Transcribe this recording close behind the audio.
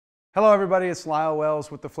Hello everybody, it's Lyle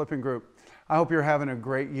Wells with the Flipping Group. I hope you're having a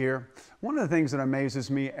great year. One of the things that amazes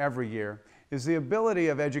me every year is the ability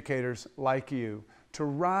of educators like you to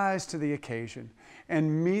rise to the occasion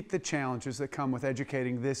and meet the challenges that come with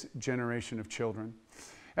educating this generation of children.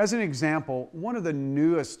 As an example, one of the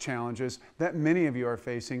newest challenges that many of you are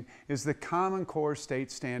facing is the Common Core State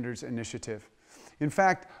Standards Initiative. In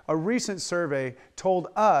fact, a recent survey told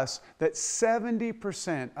us that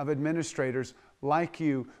 70% of administrators like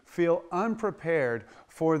you feel unprepared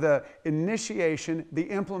for the initiation, the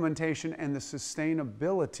implementation, and the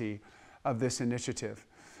sustainability of this initiative.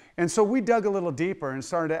 And so we dug a little deeper and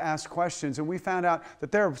started to ask questions, and we found out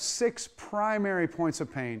that there are 6 primary points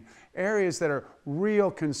of pain, areas that are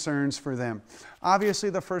real concerns for them. Obviously,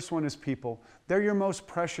 the first one is people. They're your most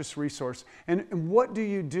precious resource. And what do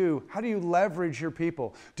you do? How do you leverage your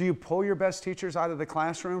people? Do you pull your best teachers out of the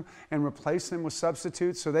classroom and replace them with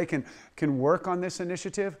substitutes so they can work on this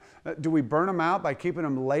initiative? Do we burn them out by keeping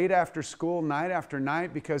them late after school, night after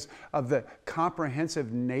night, because of the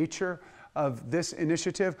comprehensive nature of this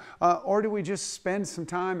initiative? Or do we just spend some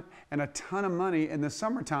time and a ton of money in the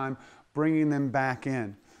summertime bringing them back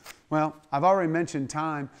in? Well, I've already mentioned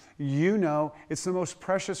time. You know it's the most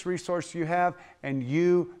precious resource you have, and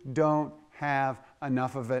you don't have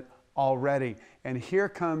enough of it already. And here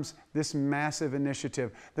comes this massive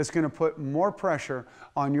initiative that's going to put more pressure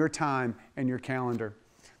on your time and your calendar.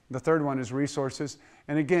 The third one is resources.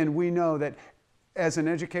 And again, we know that as an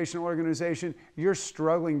educational organization, you're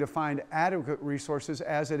struggling to find adequate resources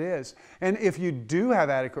as it is. And if you do have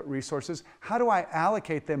adequate resources, how do I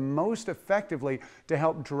allocate them most effectively to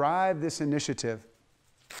help drive this initiative?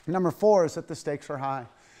 Number 4 is that the stakes are high.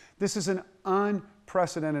 This is an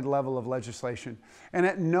unprecedented level of legislation. And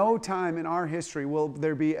at no time in our history will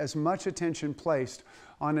there be as much attention placed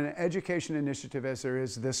on an education initiative as there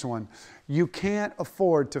is this one. You can't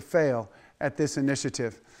afford to fail at this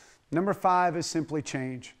initiative. Number 5 is simply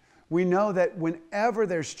change. We know that whenever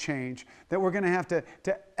there's change, that we're going to have to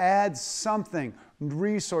add something,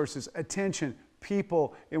 resources, attention,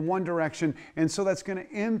 people in one direction, and so that's going to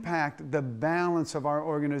impact the balance of our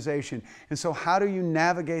organization. And so how do you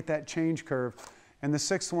navigate that change curve? And the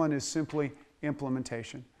 6th one is simply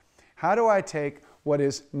implementation. How do I take what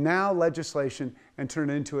is now legislation and turn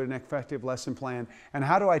it into an effective lesson plan? And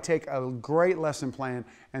how do I take a great lesson plan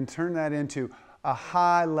and turn that into a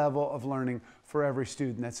high level of learning for every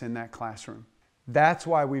student that's in that classroom? That's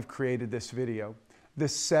why we've created this video. The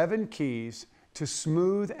 7 keys to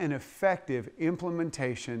smooth and effective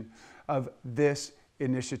implementation of this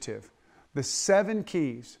initiative. The 7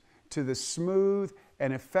 keys to the smooth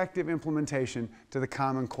and effective implementation to the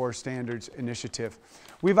Common Core Standards Initiative.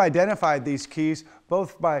 We've identified these keys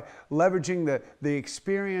both by leveraging the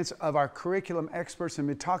experience of our curriculum experts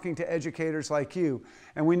and talking to educators like you.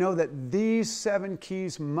 And we know that these 7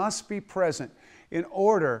 keys must be present in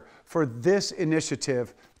order for this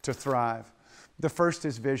initiative to thrive. The first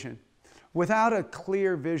is vision. Without a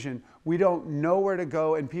clear vision, we don't know where to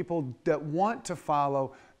go, and people that want to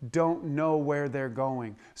follow don't know where they're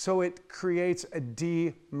going. So it creates a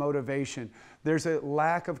demotivation. There's a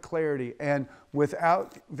lack of clarity, and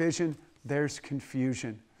without vision, there's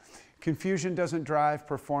confusion. Confusion doesn't drive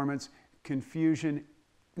performance. Confusion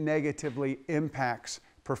negatively impacts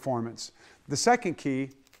performance. The second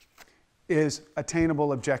key is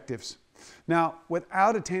attainable objectives. Now,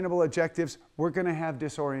 without attainable objectives, we're going to have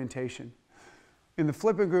disorientation. In the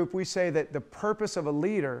Flipping Group, we say that the purpose of a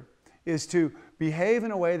leader is to behave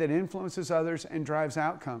in a way that influences others and drives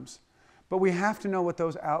outcomes. But we have to know what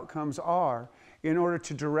those outcomes are in order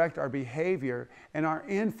to direct our behavior and our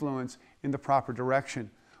influence in the proper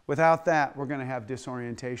direction. Without that, we're going to have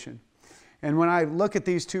disorientation. And when I look at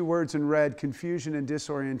these 2 words in red, confusion and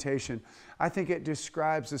disorientation, I think it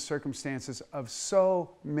describes the circumstances of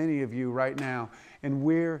so many of you right now, and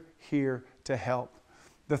we're here to help.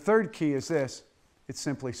 The third key is this: it's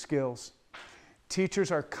simply skills.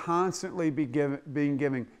 Teachers are constantly being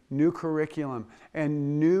given new curriculum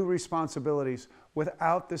and new responsibilities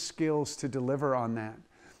without the skills to deliver on that.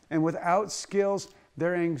 And without skills,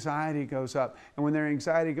 their anxiety goes up. And when their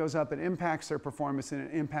anxiety goes up, it impacts their performance and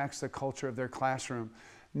it impacts the culture of their classroom.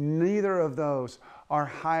 Neither of those are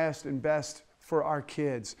highest and best for our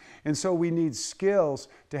kids. And so we need skills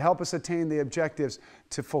to help us attain the objectives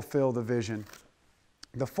to fulfill the vision.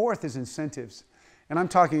 The 4th is incentives. And I'm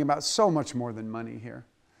talking about so much more than money here.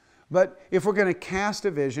 But if we're going to cast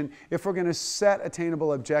a vision, if we're going to set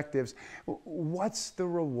attainable objectives, what's the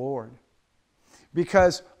reward?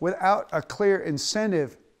 Because without a clear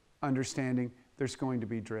incentive understanding, there's going to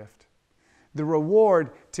be drift. The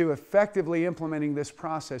reward to effectively implementing this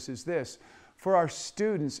process is this: For our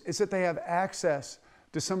students, it's that they have access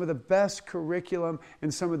to some of the best curriculum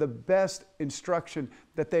and some of the best instruction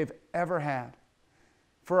that they've ever had.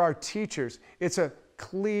 For our teachers, it's a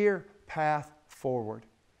clear path forward.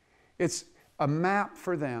 It's a map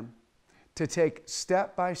for them to take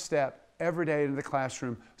step by step every day into the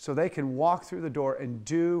classroom so they can walk through the door and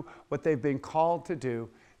do what they've been called to do,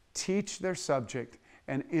 teach their subject,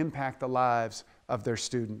 and impact the lives of their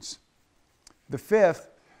students. The fifth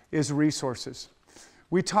is resources.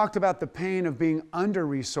 We talked about the pain of being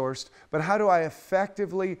under-resourced, but how do I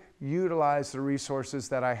effectively utilize the resources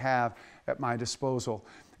that I have at my disposal?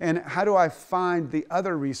 And how do I find the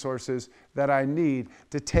other resources that I need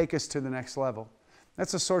to take us to the next level?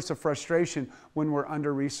 That's a source of frustration when we're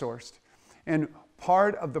under-resourced. And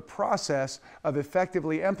part of the process of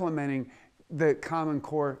effectively implementing the Common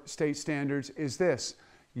Core state standards is this: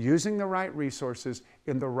 using the right resources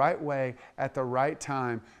in the right way at the right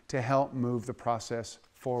time to help move the process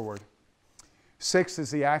forward. Sixth is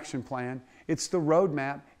the action plan. It's the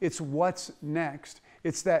roadmap. It's what's next.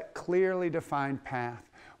 It's that clearly defined path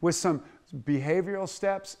with some behavioral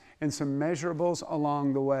steps and some measurables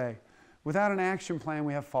along the way. Without an action plan,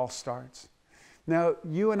 we have false starts. Now,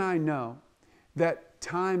 you and I know that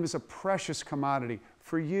time is a precious commodity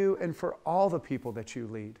for you and for all the people that you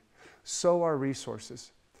lead. So are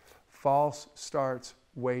resources. False starts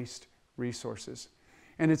waste resources.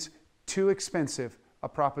 And it's too expensive a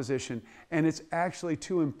proposition, and it's actually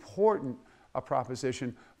too important a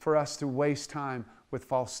proposition for us to waste time with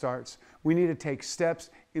false starts. We need to take steps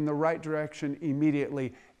in the right direction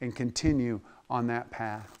immediately and continue on that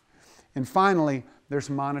path. And finally, there's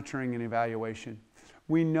monitoring and evaluation.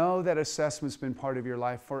 We know that assessment's been part of your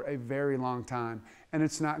life for a very long time, and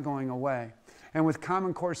it's not going away. And with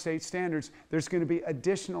Common Core state standards, there's going to be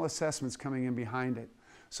additional assessments coming in behind it.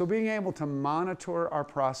 So being able to monitor our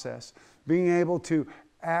process, being able to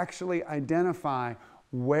actually identify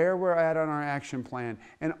where we're at on our action plan,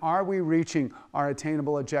 and are we reaching our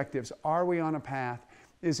attainable objectives? Are we on a path?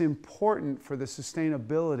 Is important for the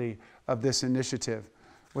sustainability of this initiative.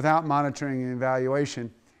 Without monitoring and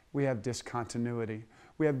evaluation, we have discontinuity.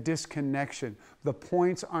 We have disconnection. The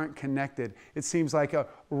points aren't connected. It seems like a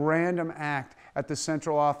random act at the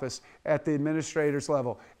central office, at the administrator's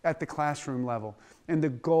level, at the classroom level. And the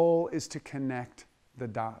goal is to connect the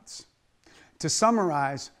dots. To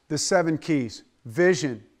summarize the 7 keys: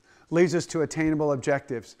 vision leads us to attainable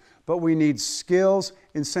objectives, but we need skills,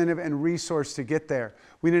 incentive, and resource to get there.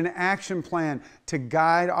 We need an action plan to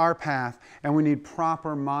guide our path, and we need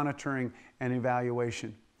proper monitoring and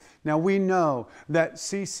evaluation. Now, we know that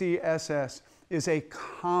CCSS is a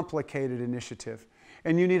complicated initiative,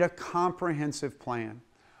 and you need a comprehensive plan.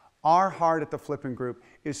 Our heart at the Flippin' Group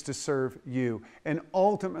is to serve you, and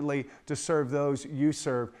ultimately to serve those you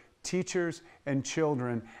serve, teachers and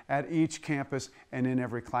children at each campus and in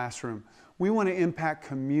every classroom. We want to impact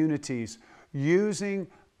communities using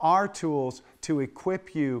our tools to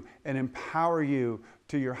equip you and empower you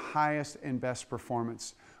to your highest and best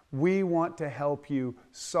performance. We want to help you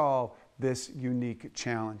solve this unique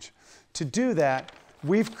challenge. To do that,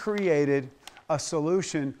 we've created a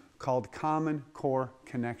solution called Common Core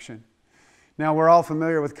Connection. Now, we're all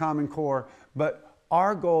familiar with Common Core, but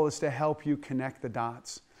our goal is to help you connect the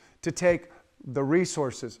dots, to take the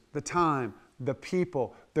resources, the time, the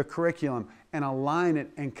people, the curriculum, and align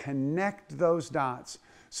it and connect those dots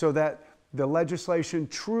so that the legislation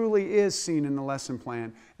truly is seen in the lesson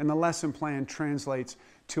plan, and the lesson plan translates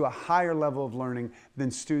to a higher level of learning than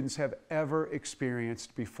students have ever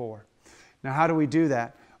experienced before. Now, how do we do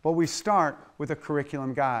that? Well, we start with a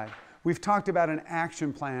curriculum guide. We've talked about an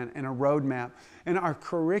action plan and a roadmap, and our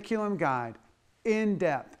curriculum guide,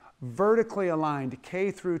 in-depth, vertically aligned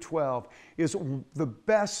K through 12, is the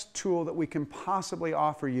best tool that we can possibly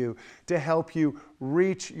offer you to help you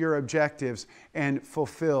reach your objectives and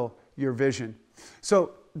fulfill your vision.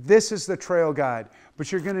 So this is the trail guide,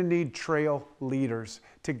 but you're going to need trail leaders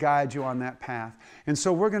to guide you on that path. And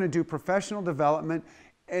so we're going to do professional development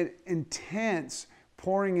and intense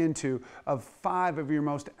pouring into of 5 of your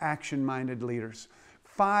most action-minded leaders.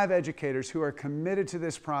 5 educators who are committed to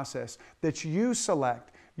this process that you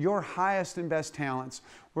select, your highest and best talents.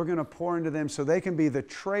 We're going to pour into them so they can be the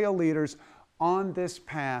trail leaders on this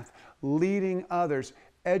path, leading others,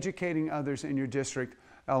 educating others in your district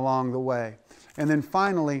along the way. And then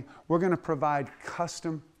finally, we're going to provide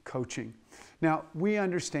custom coaching. Now, we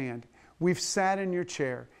understand, we've sat in your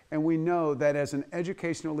chair, and we know that as an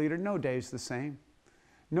educational leader, no day's the same.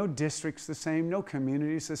 No district's the same, no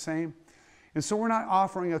community's the same. And so we're not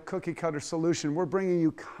offering a cookie-cutter solution. We're bringing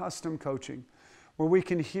you custom coaching where we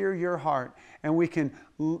can hear your heart and we can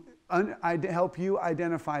help you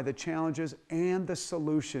identify the challenges and the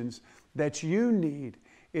solutions that you need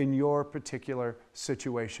in your particular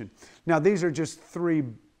situation. Now, these are just three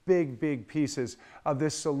big pieces of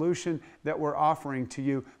this solution that we're offering to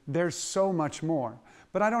you. There's so much more,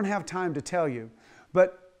 but I don't have time to tell you.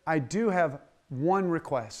 But I do have one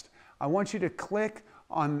request. I want you to click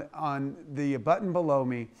on the button below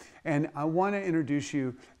me, and I want to introduce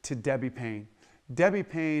you to Debbie Payne. Debbie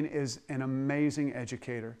Payne is an amazing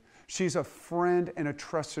educator. She's a friend and a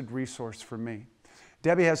trusted resource for me.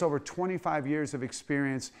 Debbie has over 25 years of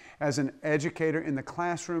experience as an educator in the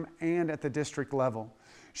classroom and at the district level.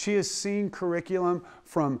 She has seen curriculum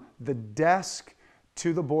from the desk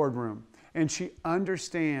to the boardroom, and she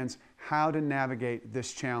understands how to navigate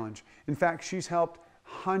this challenge. In fact, she's helped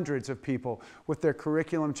hundreds of people with their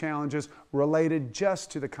curriculum challenges related just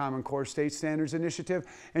to the Common Core State Standards Initiative,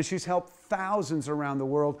 and she's helped thousands around the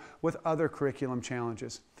world with other curriculum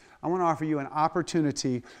challenges. I want to offer you an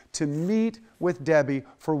opportunity to meet with Debbie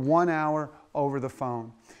for 1 hour over the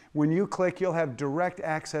phone. When you click, you'll have direct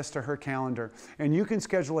access to her calendar, and you can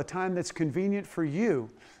schedule a time that's convenient for you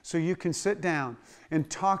so you can sit down and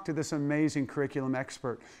talk to this amazing curriculum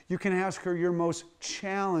expert. You can ask her your most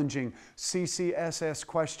challenging CCSS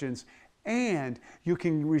questions, and you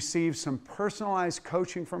can receive some personalized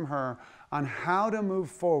coaching from her on how to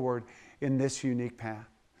move forward in this unique path.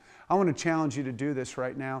 I want to challenge you to do this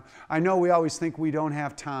right now. I know we always think we don't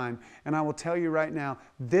have time, and I will tell you right now,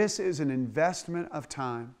 this is an investment of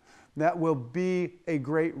time that will be a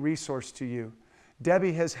great resource to you.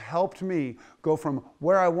 Debbie has helped me go from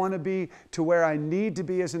where I want to be to where I need to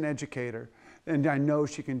be as an educator, and I know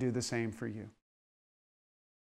she can do the same for you.